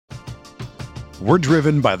We're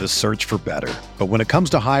driven by the search for better. But when it comes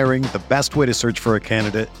to hiring, the best way to search for a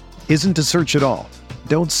candidate isn't to search at all.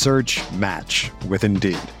 Don't search, match with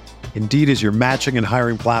Indeed. Indeed is your matching and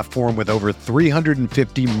hiring platform with over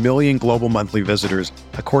 350 million global monthly visitors,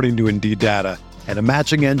 according to Indeed data, and a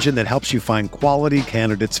matching engine that helps you find quality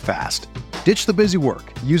candidates fast. Ditch the busy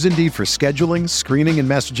work. Use Indeed for scheduling, screening, and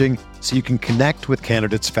messaging so you can connect with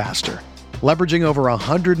candidates faster. Leveraging over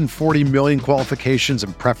 140 million qualifications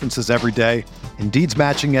and preferences every day, Indeed's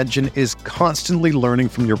matching engine is constantly learning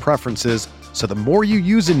from your preferences, so the more you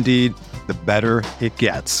use Indeed, the better it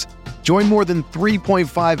gets. Join more than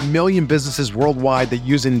 3.5 million businesses worldwide that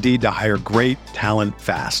use Indeed to hire great talent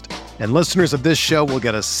fast. And listeners of this show will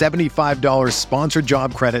get a $75 sponsored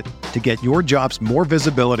job credit to get your jobs more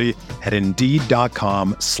visibility at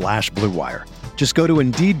Indeed.com/Blue Wire. Just go to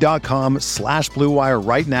Indeed.com/Blue Wire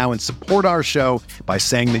right now and support our show by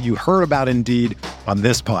saying that you heard about Indeed on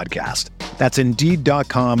this podcast. That's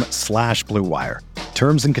Indeed.com/Blue Wire.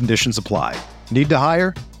 Terms and conditions apply. Need to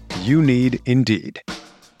hire? You need Indeed.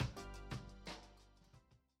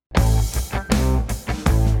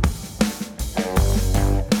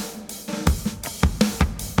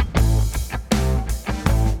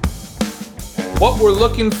 What we're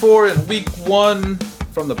looking for in week one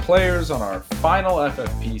from the players on our final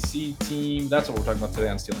FFPC team. That's what we're talking about today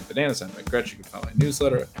on Stealing Bananas. I'm Mike Gretsch. You can find my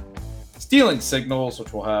newsletter, Stealing Signals,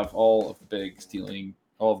 which will have all of the big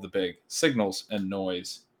signals and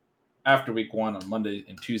noise after week one on Monday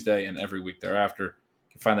and Tuesday and every week thereafter.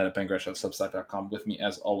 You can find that at bengretsch.substack.com. With me,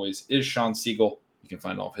 as always, is Sean Siegel. You can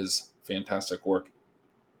find all of his fantastic work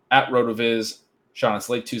at RotoViz. Sean, it's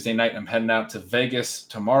late Tuesday night. I'm heading out to Vegas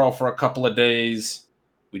tomorrow for a couple of days.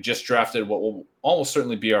 We just drafted what will almost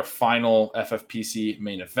certainly be our final FFPC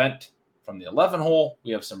main event from the 11 hole.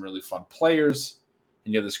 We have some really fun players,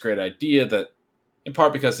 and you have this great idea that, in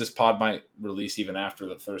part because this pod might release even after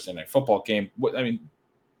the Thursday night football game. I mean,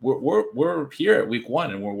 we're here at week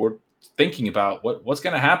one, and we're thinking about what's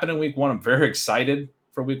going to happen in week one. I'm very excited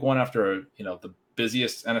for week one after the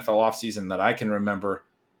busiest NFL offseason that I can remember.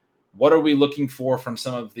 What are we looking for from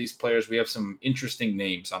some of these players? We have some interesting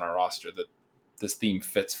names on our roster that this theme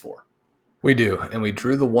fits for. We do, and we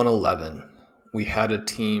drew the 111. We had a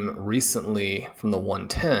team recently from the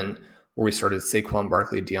 110 where we started Saquon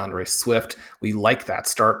Barkley, DeAndre Swift. We like that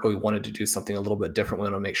start, but we wanted to do something a little bit different. We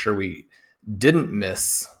want to make sure we didn't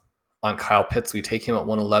miss on Kyle Pitts. We take him at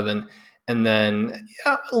 111. And then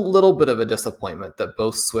a little bit of a disappointment that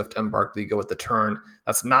both Swift and Barkley go at the turn.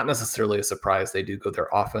 That's not necessarily a surprise. They do go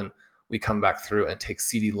there often. We come back through and take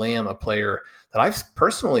CeeDee Lamb, a player that I've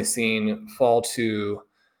personally seen fall to,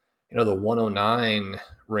 the 109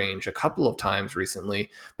 range a couple of times recently.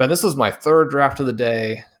 But this was my third draft of the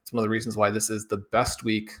day. It's one of the reasons why this is the best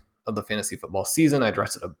week of the fantasy football season. I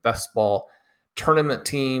drafted a best ball tournament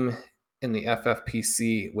team in the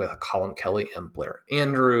FFPC with Colin Kelly and Blair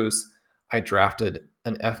Andrews. I drafted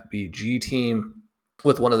an FBG team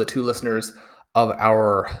with one of the two listeners of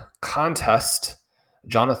our contest,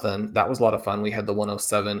 Jonathan. That was a lot of fun. We had the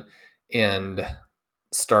 107 and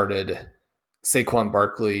started Saquon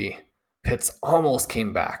Barkley. Pitts almost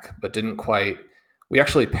came back, but didn't quite. We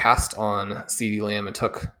actually passed on CeeDee Lamb and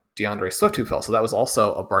took DeAndre Swift, who fell. So that was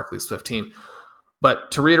also a Barkley Swift team.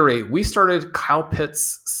 But to reiterate, we started Kyle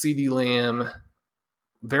Pitts, CeeDee Lamb,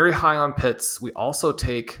 very high on Pitts. We also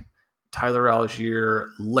take Tyler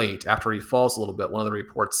Algier late after he falls a little bit. One of the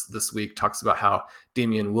reports this week talks about how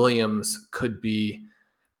Damian Williams could be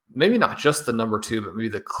maybe not just the number two, but maybe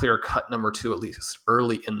the clear-cut number two, at least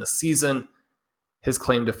early in the season. His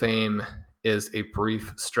claim to fame is a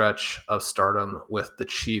brief stretch of stardom with the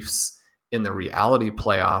Chiefs in the reality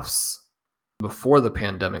playoffs before the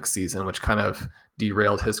pandemic season, which kind of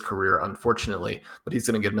derailed his career, unfortunately. But he's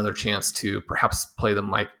going to get another chance to perhaps play the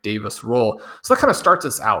Mike Davis role. So that kind of starts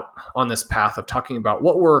us out on this path of talking about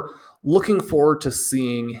what we're looking forward to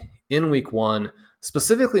seeing in week one,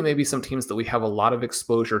 specifically maybe some teams that we have a lot of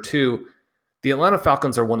exposure to. The Atlanta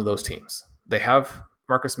Falcons are one of those teams. They have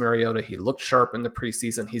Marcus Mariota. He looked sharp in the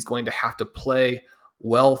preseason. He's going to have to play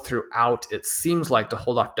well throughout, it seems like, to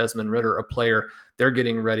hold off Desmond Ridder, a player they're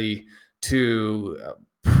getting ready to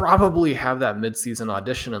probably have that midseason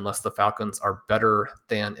audition unless the Falcons are better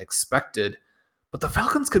than expected. But the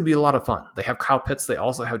Falcons could be a lot of fun. They have Kyle Pitts. They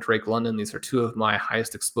also have Drake London. These are two of my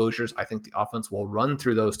highest exposures. I think the offense will run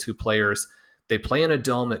through those two players. They play in a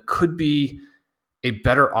dome. It could be a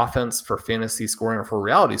better offense for fantasy scoring or for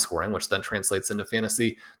reality scoring, which then translates into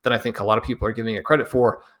fantasy, than I think a lot of people are giving it credit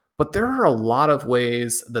for. But there are a lot of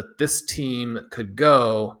ways that this team could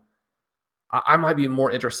go. I might be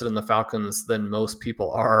more interested in the Falcons than most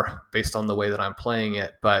people are based on the way that I'm playing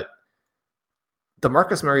it. But the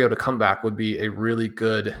Marcus Mariota comeback would be a really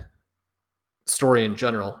good story in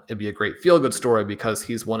general. It'd be a great feel-good story because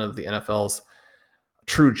he's one of the NFL's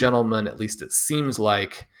true gentlemen, at least it seems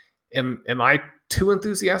like. Am I too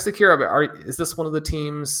enthusiastic here? Is this one of the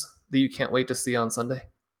teams that you can't wait to see on Sunday?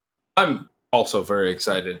 I'm also very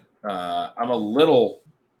excited. I'm a little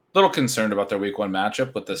concerned about their week 1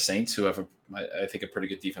 matchup with the Saints, who have, I think, a pretty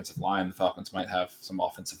good defensive line. The Falcons might have some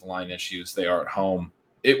offensive line issues. They are at home.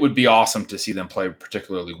 It would be awesome to see them play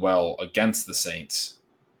particularly well against the Saints.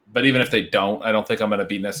 But even if they don't, I don't think I'm going to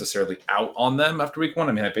be necessarily out on them after week 1.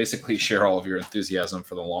 I mean, I basically share all of your enthusiasm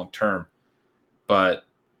for the long term. But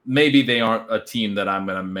maybe they aren't a team that I'm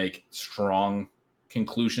going to make strong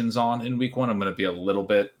conclusions on in week 1. I'm going to be a little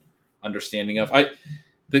bit understanding of.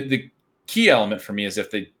 The key element for me is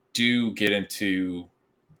if they do get into,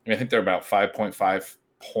 I think they're about 5.5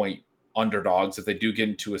 point underdogs. If they do get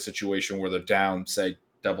into a situation where they're down, say,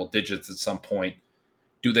 double digits at some point,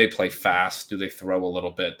 do they play fast? Do they throw a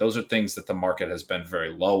little bit? Those are things that the market has been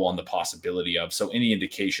very low on the possibility of. So any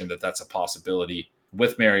indication that that's a possibility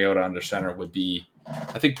with Mariota under center would be,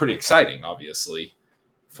 I think, pretty exciting, obviously,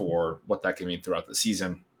 for what that can mean throughout the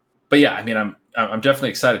season. But yeah, I mean, I'm definitely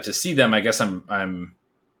excited to see them. I guess I'm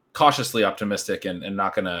cautiously optimistic and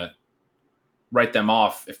not going to write them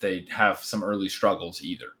off if they have some early struggles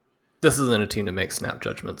either. This isn't a team to make snap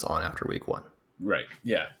judgments on after week 1. Right.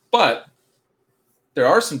 Yeah. But there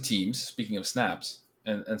are some teams, speaking of snaps,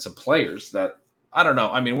 and some players that, I don't know.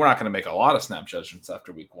 I mean, we're not going to make a lot of snap judgments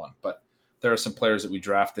after week 1, but there are some players that we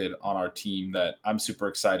drafted on our team that I'm super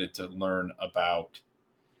excited to learn about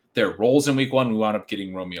their roles in week 1. We wound up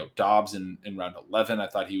getting Romeo Doubs in round 11. I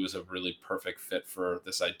thought he was a really perfect fit for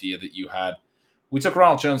this idea that you had. We took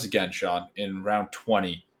Ronald Jones again, Sean, in round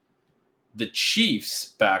 20. The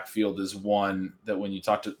Chiefs backfield is one that when you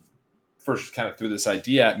talk to first kind of threw this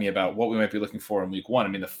idea at me about what we might be looking for in week 1. I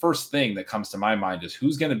mean, the first thing that comes to my mind is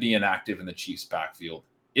who's going to be inactive in the Chiefs backfield,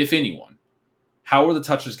 if anyone. How are the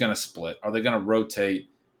touches going to split? Are they going to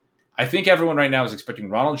rotate? I think everyone right now is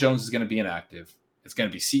expecting Ronald Jones is going to be inactive. It's going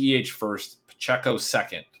to be CEH first, Pacheco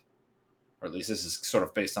second, or at least this is sort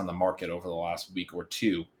of based on the market over the last week or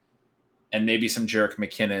two, and maybe some Jerick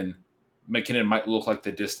McKinnon. McKinnon might look like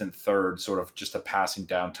the distant third, sort of just a passing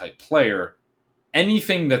down type player.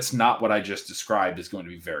 Anything that's not what I just described is going to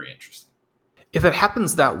be very interesting. If it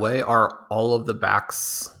happens that way, are all of the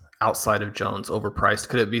backs outside of Jones overpriced?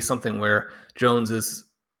 Could it be something where Jones is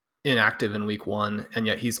inactive in week 1, and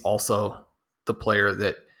yet he's also the player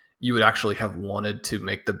that you would actually have wanted to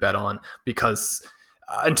make the bet on? Because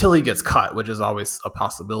until he gets cut, which is always a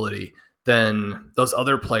possibility, then those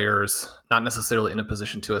other players, not necessarily in a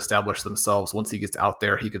position to establish themselves, once he gets out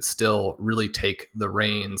there, he could still really take the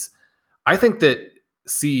reins. I think that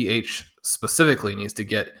CEH specifically needs to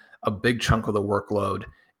get a big chunk of the workload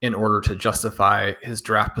in order to justify his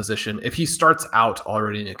draft position. If he starts out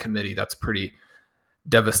already in a committee, that's pretty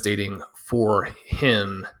devastating for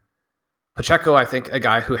him. Pacheco, I think, a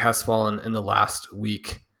guy who has fallen in the last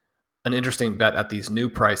week, an interesting bet at these new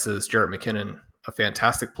prices. Jerick McKinnon, a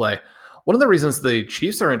fantastic play. One of the reasons the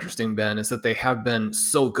Chiefs are interesting, Ben, is that they have been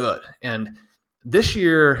so good. And this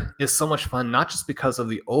year is so much fun, not just because of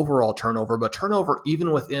the overall turnover, but turnover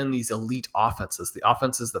even within these elite offenses, the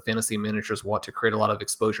offenses that fantasy managers want to create a lot of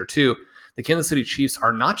exposure to. The Kansas City Chiefs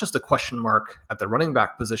are not just a question mark at the running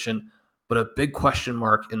back position, but a big question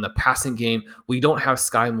mark in the passing game. We don't have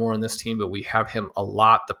Sky Moore on this team, but we have him a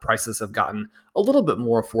lot. The prices have gotten a little bit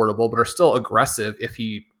more affordable, but are still aggressive if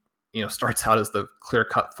he, starts out as the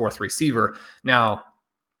clear-cut fourth receiver. Now,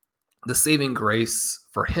 the saving grace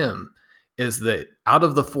for him is that out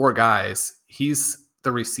of the 4 guys, he's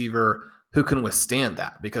the receiver who can withstand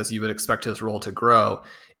that, because you would expect his role to grow.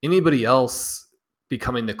 Anybody else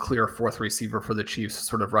becoming the clear fourth receiver for the Chiefs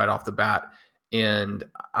sort of right off the bat. And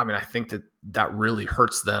I mean, I think that really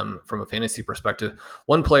hurts them from a fantasy perspective.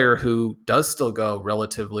 One player who does still go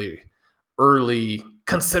relatively early,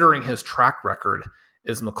 considering his track record,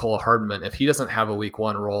 is Mecole Hardman. If he doesn't have a week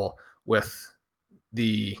 1 role with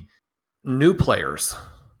the new players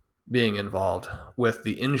being involved, with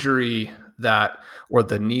the injury or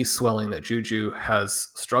the knee swelling that Juju has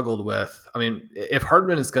struggled with, I mean, if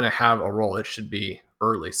Hardman is going to have a role, it should be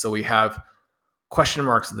early. So we have question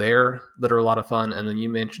marks there that are a lot of fun. And then you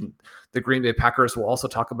mentioned the Green Bay Packers. We'll also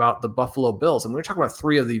talk about the Buffalo Bills. And we're going to talk about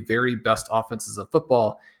 3 of the very best offenses of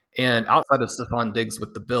football. And outside of Stephon Diggs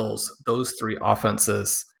with the Bills, those 3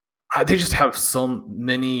 offenses, they just have so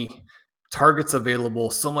many targets available,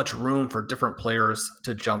 so much room for different players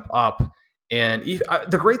to jump up. And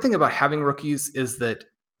the great thing about having rookies is that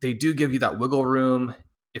they do give you that wiggle room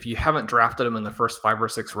if you haven't drafted them in the first 5 or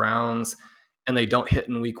 6 rounds. and they don't hit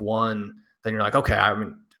in week 1, then you're like, okay,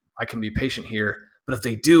 I can be patient here. But if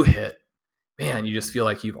they do hit, man, you just feel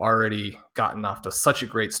like you've already gotten off to such a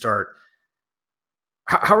great start.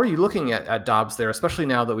 How are you looking at Dobbs there, especially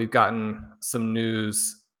now that we've gotten some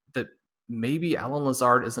news that maybe Allen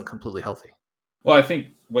Lazard isn't completely healthy? Well, I think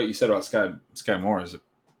what you said about Sky Moore is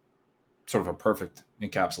sort of a perfect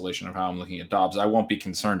encapsulation of how I'm looking at Dobbs. I won't be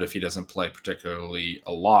concerned if he doesn't play particularly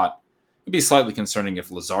a lot. It'd be slightly concerning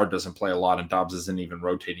if Lazard doesn't play a lot and Dobbs isn't even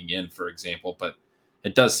rotating in, for example, but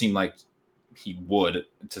it does seem like he would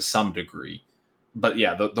to some degree. But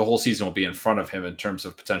yeah, the whole season will be in front of him in terms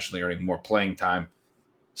of potentially earning more playing time.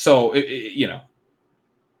 So,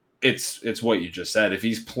 it's what you just said. If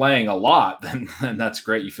he's playing a lot, then that's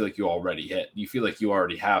great. You feel like you already hit. You feel like you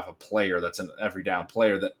already have a player that's an every down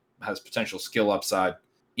player that has potential skill upside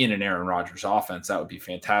in an Aaron Rodgers offense. That would be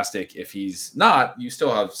fantastic. If he's not, you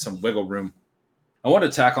still have some wiggle room. I want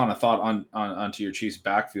to tack on a thought onto your Chiefs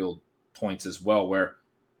backfield points as well, where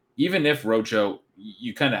even if Rojo,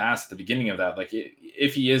 you kind of asked at the beginning of that, like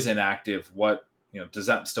if he is inactive, what, does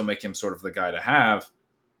that still make him sort of the guy to have?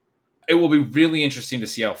 It will be really interesting to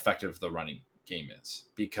see how effective the running game is,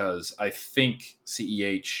 because I think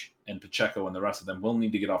CEH and Pacheco and the rest of them will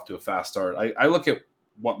need to get off to a fast start. I look at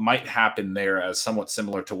what might happen there as somewhat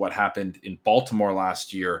similar to what happened in Baltimore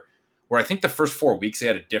last year, where I think the first 4 weeks they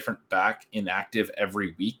had a different back inactive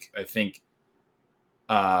every week. I think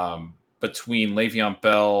between Le'Veon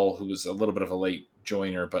Bell, who was a little bit of a late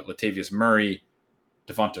joiner, but Latavius Murray,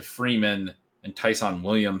 Devonta Freeman, and Tyson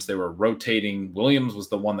Williams, they were rotating. Williams was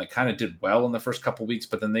the one that kind of did well in the first couple weeks,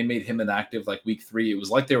 but then they made him inactive like week 3. It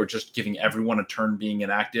was like they were just giving everyone a turn being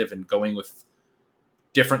inactive and going with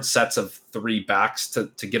different sets of 3 backs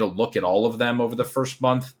to get a look at all of them over the first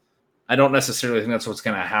month. I don't necessarily think that's what's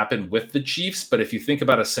going to happen with the Chiefs, but if you think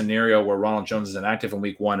about a scenario where Ronald Jones is inactive in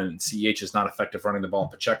week 1 and CEH is not effective running the ball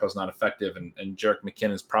and Pacheco is not effective and Jerick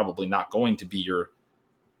McKinnon is probably not going to be your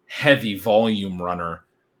heavy volume runner,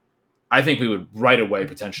 I think we would right away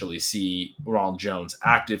potentially see Ronald Jones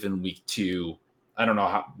active in week 2. I don't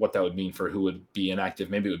know what that would mean for who would be inactive.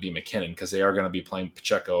 Maybe it would be McKinnon, because they are going to be playing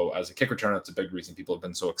Pacheco as a kick returner. That's a big reason people have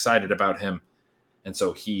been so excited about him. And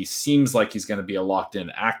so he seems like he's going to be a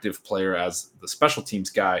locked-in active player as the special teams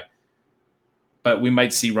guy. But we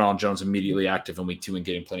might see Ronald Jones immediately active in week 2 and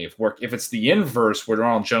getting plenty of work. If it's the inverse, where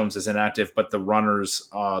Ronald Jones is inactive, but the runners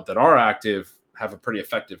that are active have a pretty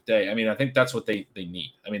effective day, I think that's what they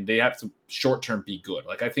need. They have to short-term be good.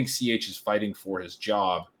 Like, I think CH is fighting for his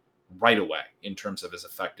job right away in terms of his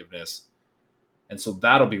effectiveness. And so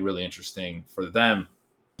that'll be really interesting for them.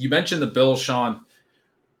 You mentioned the Bills, Sean.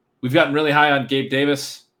 We've gotten really high on Gabe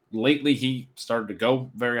Davis. Lately, he started to go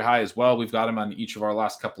very high as well. We've got him on each of our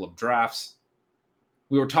last couple of drafts.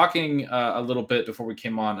 We were talking a little bit before we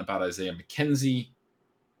came on about Isaiah McKenzie.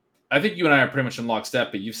 I think you and I are pretty much in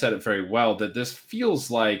lockstep, but you've said it very well that this feels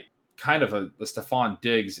like kind of a Stephon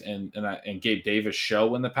Diggs and Gabe Davis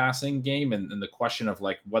show in the passing game, and the question of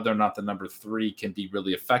like whether or not the number 3 can be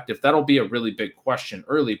really effective. That'll be a really big question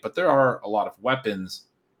early, but there are a lot of weapons.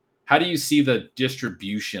 How do you see the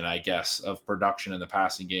distribution, I guess, of production in the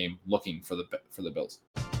passing game looking for the Bills?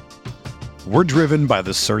 We're driven by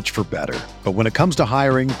the search for better, but when it comes to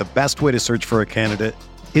hiring, the best way to search for a candidate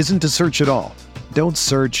isn't to search at all. Don't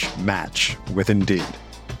search, match with Indeed.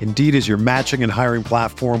 Indeed is your matching and hiring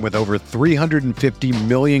platform with over 350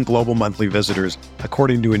 million global monthly visitors,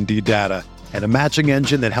 according to Indeed data, and a matching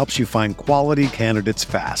engine that helps you find quality candidates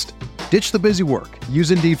fast. Ditch the busy work.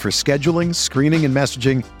 Use Indeed for scheduling, screening, and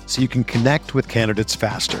messaging so you can connect with candidates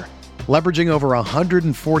faster. Leveraging over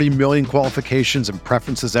 140 million qualifications and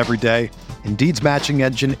preferences every day, Indeed's matching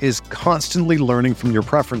engine is constantly learning from your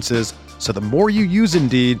preferences, so the more you use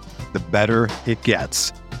Indeed, the better it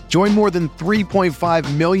gets. Join more than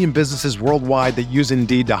 3.5 million businesses worldwide that use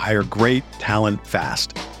Indeed to hire great talent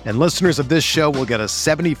fast. And listeners of this show will get a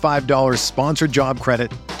 $75 sponsored job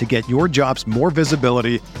credit to get your jobs more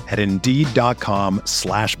visibility at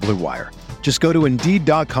Indeed.com/Blue Wire. Just go to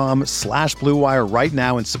Indeed.com/Blue Wire right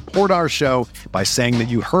now and support our show by saying that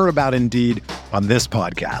you heard about Indeed on this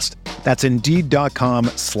podcast. That's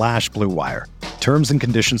Indeed.com/Blue Wire. Terms and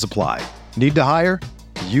conditions apply. Need to hire?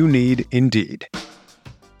 You need Indeed.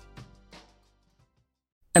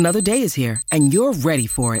 Another day is here, and you're ready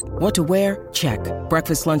for it. What to wear? Check.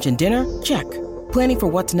 Breakfast, lunch, and dinner? Check. Planning for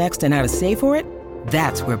what's next and how to save for it?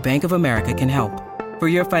 That's where Bank of America can help. For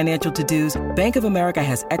your financial to-dos, Bank of America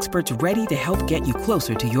has experts ready to help get you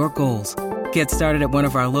closer to your goals. Get started at one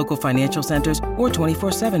of our local financial centers or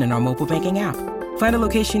 24/7 in our mobile banking app. Find a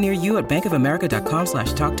location near you at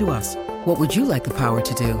bankofamerica.com/talktous. What would you like the power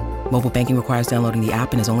to do? Mobile banking requires downloading the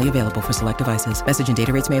app and is only available for select devices. Message and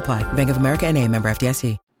data rates may apply. Bank of America N.A., member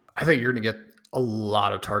FDIC. I think you're going to get a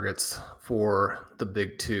lot of targets for the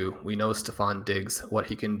big two. We know Stephon Diggs, what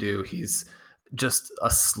he can do. He's just a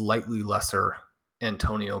slightly lesser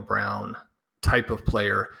Antonio Brown type of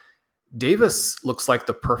player. Davis looks like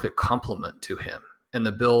the perfect complement to him, and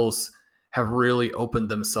the Bills have really opened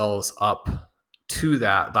themselves up to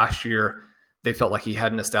that. Last year, they felt like he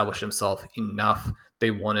hadn't established himself enough.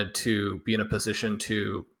 They wanted to be in a position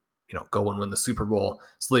to, go and win the Super Bowl.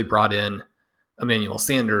 So they brought in Emmanuel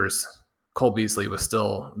Sanders. Cole Beasley was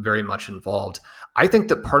still very much involved. I think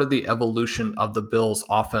that part of the evolution of the Bills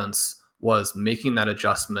offense was making that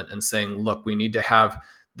adjustment and saying, look, we need to have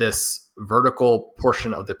this vertical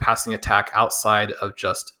portion of the passing attack outside of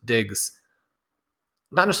just Diggs.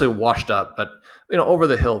 Not necessarily washed up, but over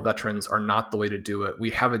the hill veterans are not the way to do it. We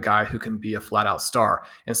have a guy who can be a flat out star.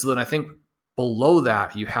 And so then I think below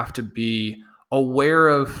that, you have to be aware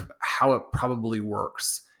of how it probably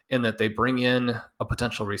works, in that they bring in a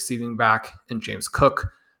potential receiving back in James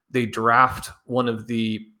Cook. They draft one of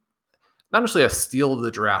the, not necessarily a steal of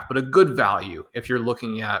the draft, but a good value if you're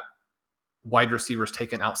looking at wide receivers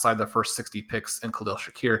taken outside the first 60 picks in Khalil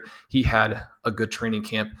Shakir. He had a good training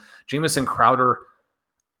camp. Jamison Crowder,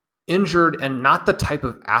 injured and not the type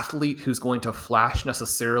of athlete who's going to flash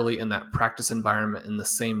necessarily in that practice environment in the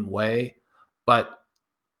same way. But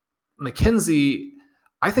McKenzie,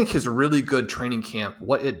 I think his really good training camp,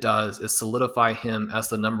 what it does is solidify him as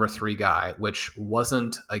the number 3 guy, which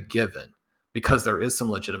wasn't a given because there is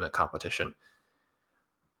some legitimate competition.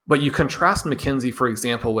 But you contrast McKenzie, for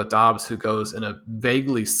example, with Dobbs, who goes in a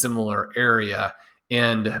vaguely similar area,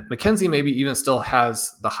 and McKenzie maybe even still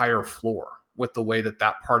has the higher floor with the way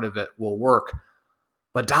that part of it will work.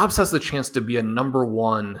 But Dobbs has the chance to be a number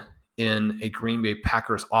 1 in a Green Bay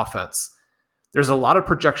Packers offense. There's a lot of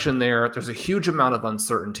projection there. There's a huge amount of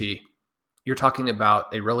uncertainty. You're talking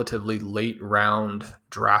about a relatively late round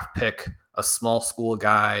draft pick, a small school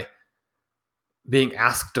guy being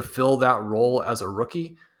asked to fill that role as a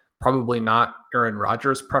rookie. Probably not Aaron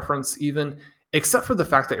Rodgers' preference even, except for the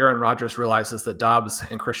fact that Aaron Rodgers realizes that Dobbs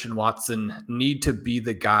and Christian Watson need to be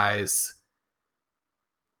the guys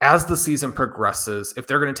as the season progresses if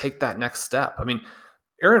they're going to take that next step. I mean,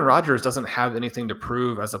 Aaron Rodgers doesn't have anything to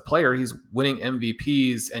prove as a player. He's winning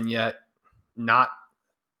MVPs and yet not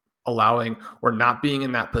allowing or not being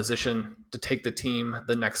in that position to take the team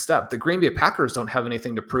the next step. The Green Bay Packers don't have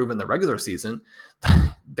anything to prove in the regular season.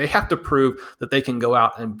 They have to prove that they can go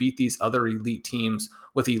out and beat these other elite teams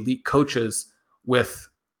with elite coaches with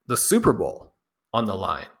the Super Bowl on the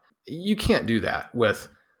line. You can't do that with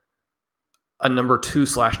a number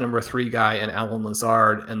 2/number 3 guy in Allen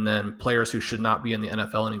Lazard, and then players who should not be in the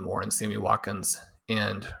NFL anymore in Sammy Watkins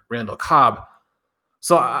and Randall Cobb.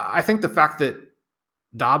 So I think the fact that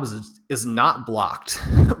Dobbs is not blocked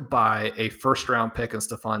by a first-round pick in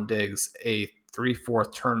Stephon Diggs, a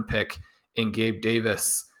 3/4 turn pick in Gabe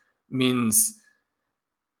Davis, means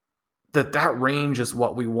that range is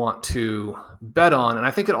what we want to bet on. And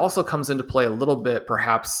I think it also comes into play a little bit,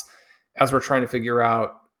 perhaps, as we're trying to figure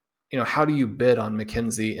out, how do you bid on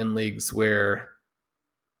McKenzie in leagues where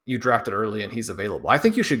you drafted early and he's available? I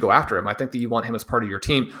think you should go after him. I think that you want him as part of your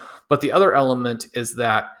team. But the other element is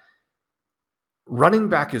that running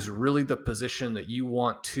back is really the position that you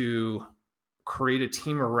want to create a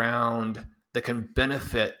team around that can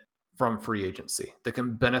benefit from free agency, that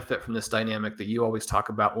can benefit from this dynamic that you always talk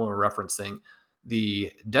about when we're referencing the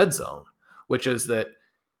dead zone, which is that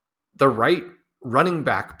the right running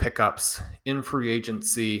back pickups in free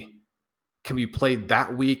agency can be played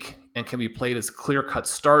that week and can be played as clear-cut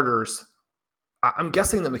starters. I'm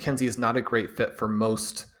guessing that McKenzie is not a great fit for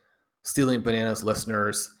most Stealing Bananas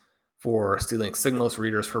listeners, for Stealing Signals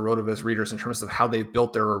readers, for RotoViz readers, in terms of how they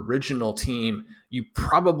built their original team. You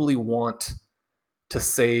probably want to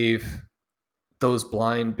save those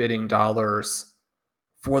blind bidding dollars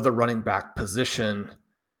for the running back position,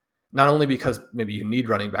 not only because maybe you need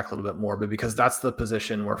running back a little bit more, but because that's the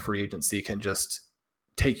position where free agency can just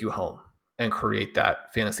take you home and create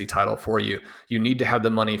that fantasy title for you. You need to have the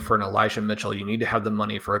money for an Elijah Mitchell. You need to have the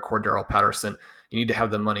money for a Cordero Patterson. You need to have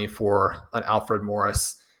the money for an Alfred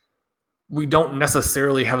Morris. We don't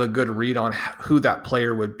necessarily have a good read on who that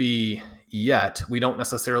player would be yet. We don't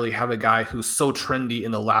necessarily have a guy who's so trendy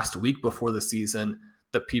in the last week before the season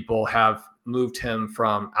that people have moved him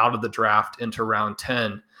from out of the draft into round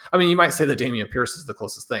 10. I mean, you might say that Dameon Pierce is the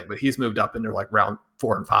closest thing, but he's moved up into like round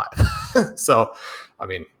 4 and 5. So, I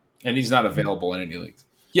mean, and he's not available in any leagues.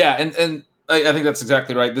 Yeah, and I think that's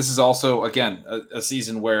exactly right. This is also, again, a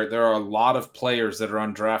season where there are a lot of players that are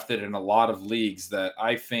undrafted in a lot of leagues that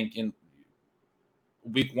I think in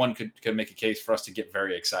week one could make a case for us to get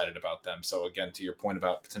very excited about them. So again, to your point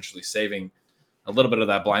about potentially saving a little bit of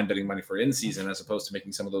that blind bidding money for in season as opposed to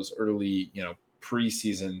making some of those early,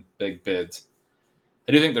 preseason big bids.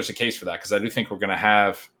 I do think there's a case for that because I do think we're going to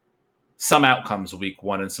have some outcomes week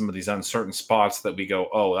one in some of these uncertain spots that we go,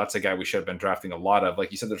 oh, that's a guy we should have been drafting a lot of.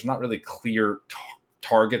 Like you said, there's not really clear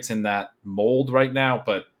targets in that mold right now,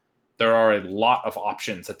 but there are a lot of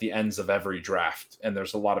options at the ends of every draft. And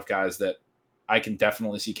there's a lot of guys that I can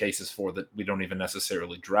definitely see cases for that we don't even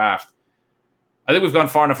necessarily draft. I think we've gone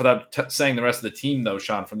far enough without saying the rest of the team, though,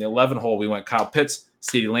 Sean. From the 11 hole, we went Kyle Pitts,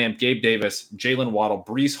 CeeDee Lamb, Gabe Davis, Jalen Waddle,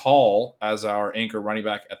 Breece Hall as our anchor running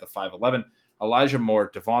back at the 5'11", Elijah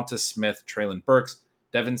Moore, Devonta Smith, Treylon Burks.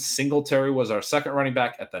 Devin Singletary was our second running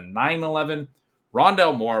back at the 9-11.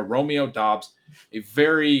 Rondale Moore, Romeo Doubs, a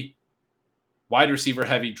very wide receiver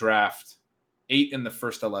heavy draft. 8 in the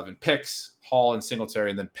first 11 picks, Hall and Singletary,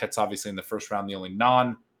 and then Pitts obviously in the first round, the only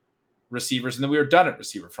non-receivers. And then we were done at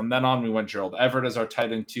receiver. From then on, we went Gerald Everett as our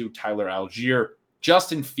tight end 2, Tyler Algier,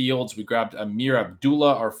 Justin Fields. We grabbed Amir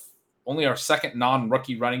Abdullah, only our second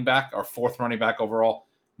non-rookie running back, our fourth running back overall.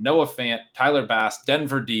 Noah Fant, Tyler Bass,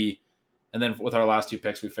 Denver D. And then with our last 2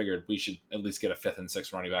 picks, we figured we should at least get a 5th and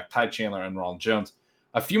 6th running back, Ty Chandler and Ronald Jones.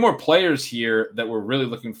 A few more players here that we're really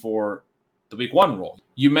looking for the week 1 role.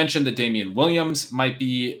 You mentioned that Damian Williams might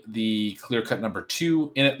be the clear-cut number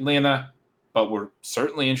 2 in Atlanta, but we're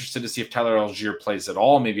certainly interested to see if Tyler Algier plays at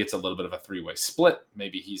all. Maybe it's a little bit of a 3-way split.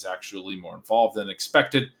 Maybe he's actually more involved than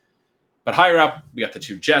expected. But higher up, we got the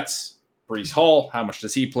 2 Jets. Breece Hall, how much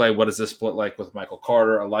does he play? What is this split like with Michael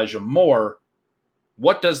Carter, Elijah Moore?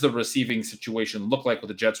 What does the receiving situation look like with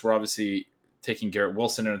the Jets? We're obviously taking Garrett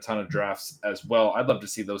Wilson in a ton of drafts as well. I'd love to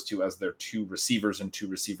see those 2 as their 2 receivers and 2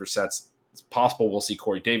 receiver sets. It's possible we'll see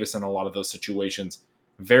Corey Davis in a lot of those situations.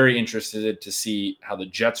 Very interested to see how the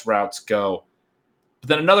Jets routes go. But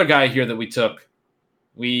then another guy here that we took,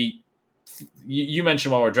 you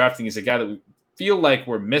mentioned while we're drafting, is a guy that we feel like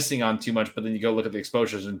we're missing on too much, but then you go look at the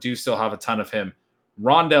exposures and do still have a ton of him.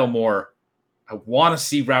 Rondale Moore, I want to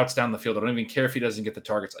see routes down the field. I don't even care if he doesn't get the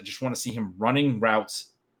targets. I just want to see him running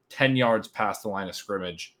routes 10 yards past the line of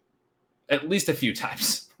scrimmage at least a few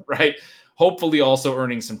times, right? Hopefully also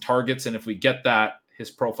earning some targets. And if we get that, his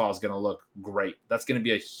profile is going to look great. That's going to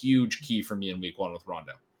be a huge key for me in week 1 with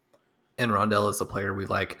Rondale. And Rondale is a player we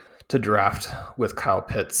like to draft with Kyle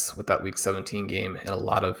Pitts with that week 17 game in a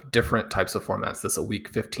lot of different types of formats. This is a week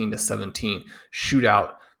 15 to 17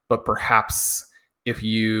 shootout, but perhaps if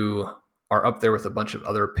you are up there with a bunch of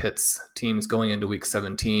other Pitts teams going into week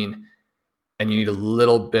 17 and you need a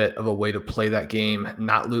little bit of a way to play that game,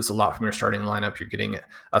 not lose a lot from your starting lineup, you're getting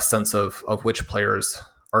a sense of which players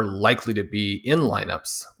are likely to be in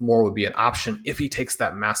lineups. Moore would be an option if he takes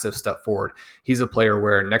that massive step forward. He's a player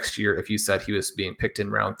where next year, if you said he was being picked in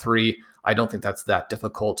round 3, I don't think that's that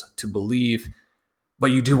difficult to believe,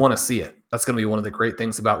 but you do want to see it. That's going to be one of the great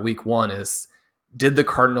things about week 1 is, did the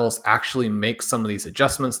Cardinals actually make some of these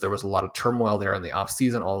adjustments? There was a lot of turmoil there in the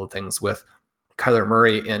offseason, all the things with Kyler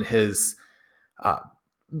Murray and his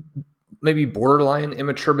maybe borderline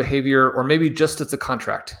immature behavior, or maybe just it's a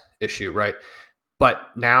contract issue, right?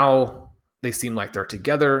 But now they seem like they're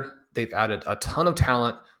together. They've added a ton of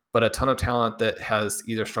talent, but a ton of talent that has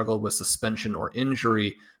either struggled with suspension or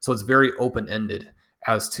injury. So it's very open-ended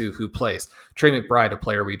as to who plays. Trey McBride, a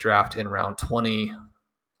player we draft in round 20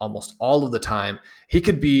 almost all of the time, he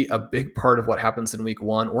could be a big part of what happens in week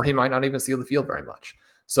 1, or he might not even see the field very much.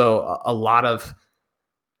 So a lot of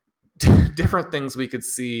different things we could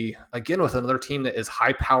see, again, with another team that is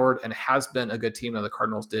high-powered and has been a good team. Now the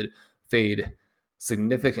Cardinals did fade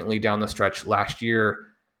significantly down the stretch last year.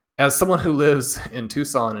 As someone who lives in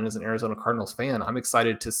Tucson and is an Arizona Cardinals fan, I'm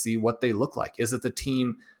excited to see what they look like. Is it the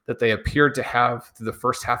team that they appeared to have through the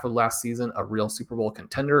first half of last season, a real Super Bowl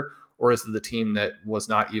contender, or is it the team that was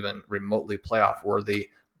not even remotely playoff worthy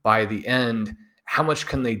by the end? How much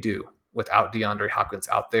can they do without DeAndre Hopkins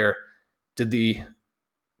out there? Did the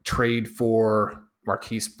trade for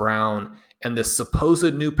Marquise Brown and this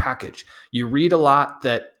supposed new package, you read a lot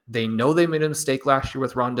that they know they made a mistake last year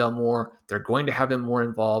with Rondale Moore. They're going to have him more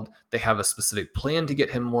involved. They have a specific plan to get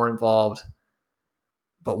him more involved.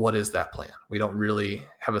 But what is that plan? We don't really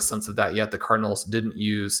have a sense of that yet. The Cardinals didn't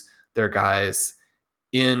use their guys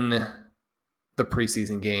in the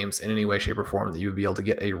preseason games in any way, shape, or form that you would be able to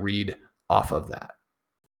get a read off of that.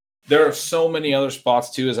 There are so many other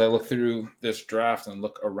spots, too, as I look through this draft and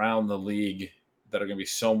look around the league that are going to be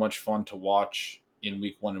so much fun to watch in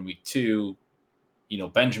week 1 and week 2.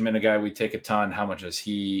 Benjamin, a guy we take a ton. How much is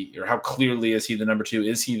he, or how clearly is he the number 2?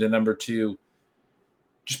 Is he the number 2?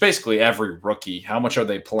 Just basically every rookie. How much are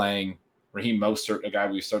they playing? Raheem Mostert, a guy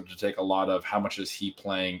we started to take a lot of. How much is he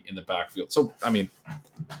playing in the backfield? So,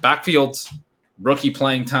 backfields, rookie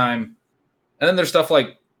playing time. And then there's stuff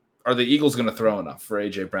like, are the Eagles going to throw enough for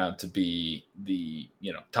A.J. Brown to be the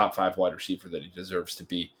top 5 wide receiver that he deserves to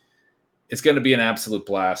be? It's going to be an absolute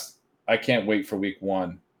blast. I can't wait for week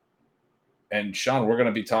 1. And Sean, we're going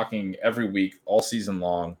to be talking every week, all season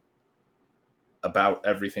long, about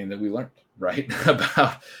everything that we learned, right?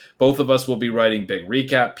 About both of us will be writing big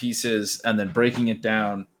recap pieces and then breaking it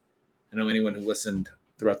down. I know anyone who listened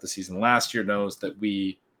throughout the season last year knows that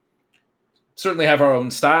we certainly have our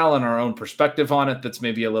own style and our own perspective on it that's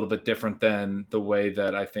maybe a little bit different than the way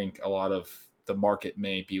that I think a lot of the market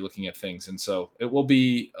may be looking at things. And so it will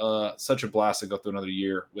be such a blast to go through another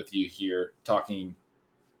year with you here talking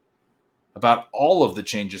about all of the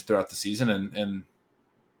changes throughout the season. And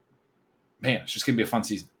man, it's just going to be a fun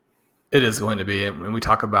season. It is going to be. When we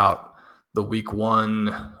talk about the week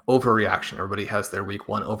 1 overreaction, everybody has their week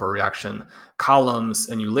 1 overreaction columns,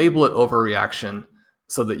 and you label it overreaction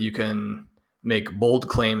so that you can make bold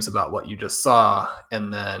claims about what you just saw.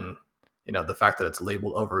 And then, the fact that it's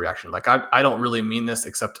labeled overreaction. Like, I don't really mean this,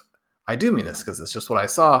 except I do mean this because it's just what I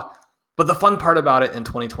saw. But the fun part about it in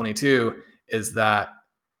 2022 is that,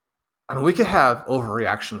 we could have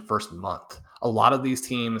overreaction first month. A lot of these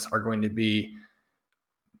teams are going to be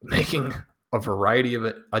making a variety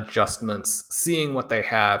of adjustments, seeing what they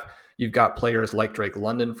have. You've got players like Drake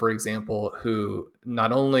London, for example, who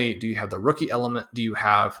not only do you have the rookie element, do you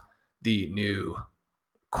have the new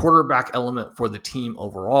quarterback element for the team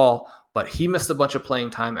overall, but he missed a bunch of playing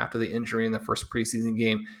time after the injury in the first preseason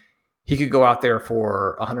game. He could go out there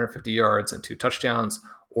for 150 yards and 2 touchdowns,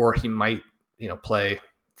 or he might, play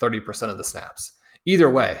 30% of the snaps. Either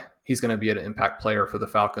way, he's going to be an impact player for the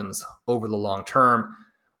Falcons over the long term.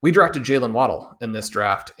 We drafted Jalen Waddle in this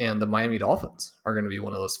draft, and the Miami Dolphins are going to be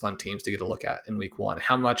one of those fun teams to get a look at in week 1.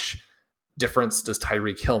 How much difference does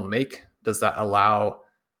Tyreek Hill make? Does that allow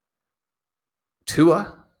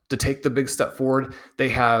Tua to take the big step forward? They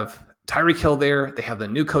have Tyreek Hill there. They have the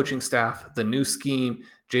new coaching staff, the new scheme.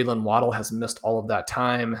 Jalen Waddle has missed all of that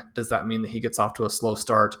time. Does that mean that he gets off to a slow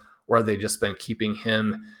start, or have they just been keeping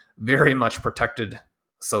him very much protected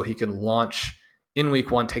so he can launch in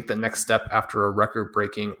week 1, take the next step after a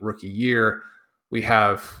record-breaking rookie year? We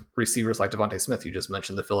have receivers like Devontae Smith. You just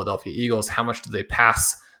mentioned the Philadelphia Eagles. How much do they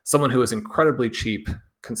pass someone who is incredibly cheap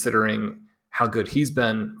considering how good he's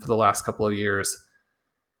been for the last couple of years?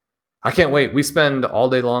 I can't wait. We spend all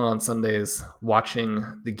day long on Sundays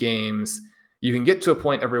watching the games. You can get to a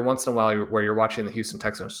point every once in a while where you're watching the Houston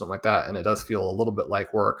Texans or something like that, and it does feel a little bit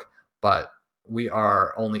like work, but we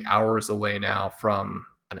are only hours away now from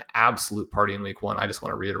an absolute party in week 1. I just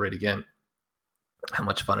want to reiterate again how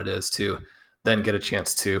much fun it is to then get a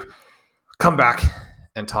chance to come back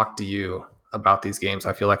and talk to you about these games.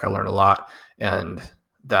 I feel like I learned a lot, and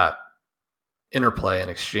that interplay and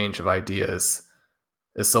exchange of ideas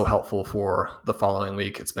is so helpful for the following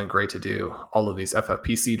week. It's been great to do all of these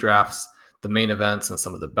FFPC drafts, the main events, and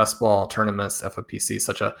some of the best ball tournaments. FFPC is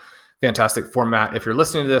such a fantastic format. If you're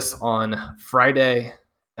listening to this on Friday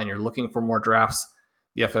and you're looking for more drafts,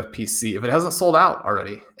 the FFPC, if it hasn't sold out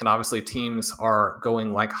already, and obviously teams are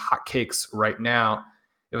going like hotcakes right now,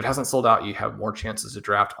 if it hasn't sold out, you have more chances to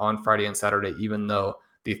draft on Friday and Saturday, even though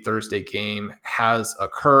the Thursday game has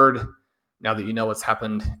occurred. Now that you know what's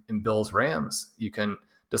happened in Bills-Rams, you can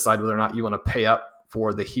decide whether or not you want to pay up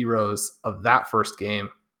for the heroes of that first game.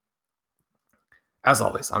 As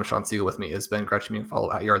always, I'm Sean Siegel. With me is Ben Gretch. You can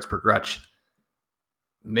follow at Yards Per Gretch.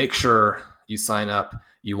 Make sure you sign up.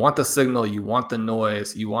 You want the signal, you want the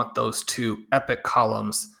noise, you want those 2 epic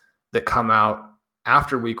columns that come out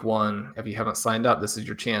after week 1. If you haven't signed up, this is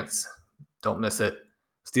your chance. Don't miss it.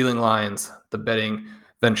 Stealing Lines, the betting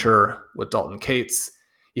venture with Dalton Cates.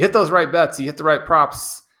 You hit those right bets, you hit the right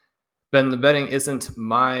props. Ben, the betting isn't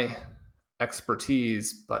my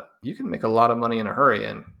expertise, but you can make a lot of money in a hurry,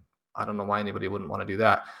 and I don't know why anybody wouldn't want to do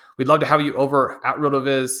that. We'd love to have you over at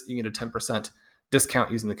RotoViz. You can get a 10%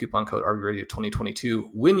 discount using the coupon code RVRadio2022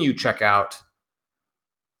 when you check out.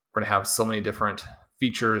 We're going to have so many different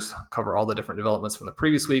features, cover all the different developments from the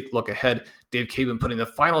previous week. Look ahead. Dave Caban putting the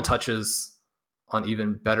final touches on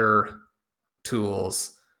even better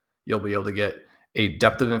tools. You'll be able to get a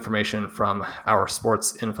depth of information from our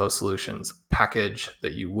sports info solutions package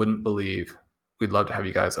that you wouldn't believe. We'd love to have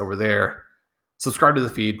you guys over there. Subscribe to the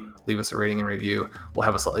feed, leave us a rating and review. We'll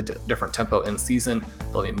have a slightly different tempo in season.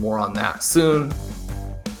 There'll be more on that soon.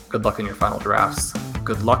 Good luck in your final drafts.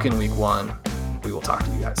 Good luck in week 1. we will talk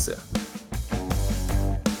to you guys soon.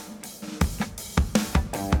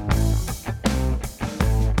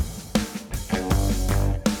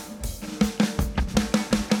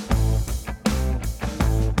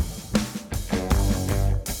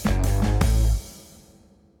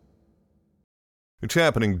 It's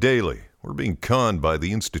happening daily. We're being conned by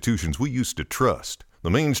the institutions we used to trust. The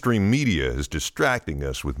mainstream media is distracting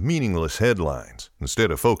us with meaningless headlines instead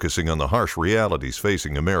of focusing on the harsh realities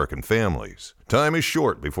facing American families. Time is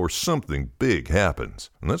short before something big happens,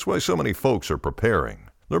 and that's why so many folks are preparing.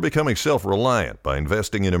 They're becoming self-reliant by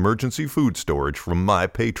investing in emergency food storage from My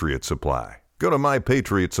Patriot Supply. Go to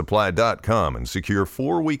MyPatriotSupply.com and secure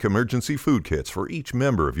 4-week emergency food kits for each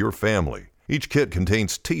member of your family. Each kit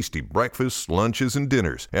contains tasty breakfasts, lunches, and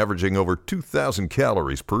dinners, averaging over 2,000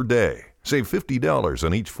 calories per day. Save $50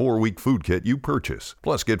 on each 4-week food kit you purchase,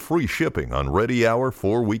 plus get free shipping on Ready Hour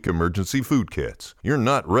 4-week emergency food kits. You're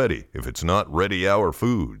not ready if it's not Ready Hour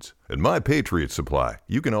foods. At My Patriot Supply,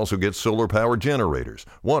 you can also get solar power generators,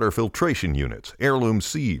 water filtration units, heirloom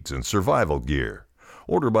seeds, and survival gear.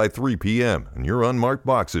 Order by 3 p.m. and your unmarked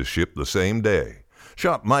boxes ship the same day.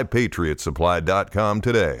 Shop MyPatriotSupply.com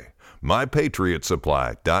today.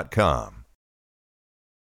 MyPatriotSupply.com.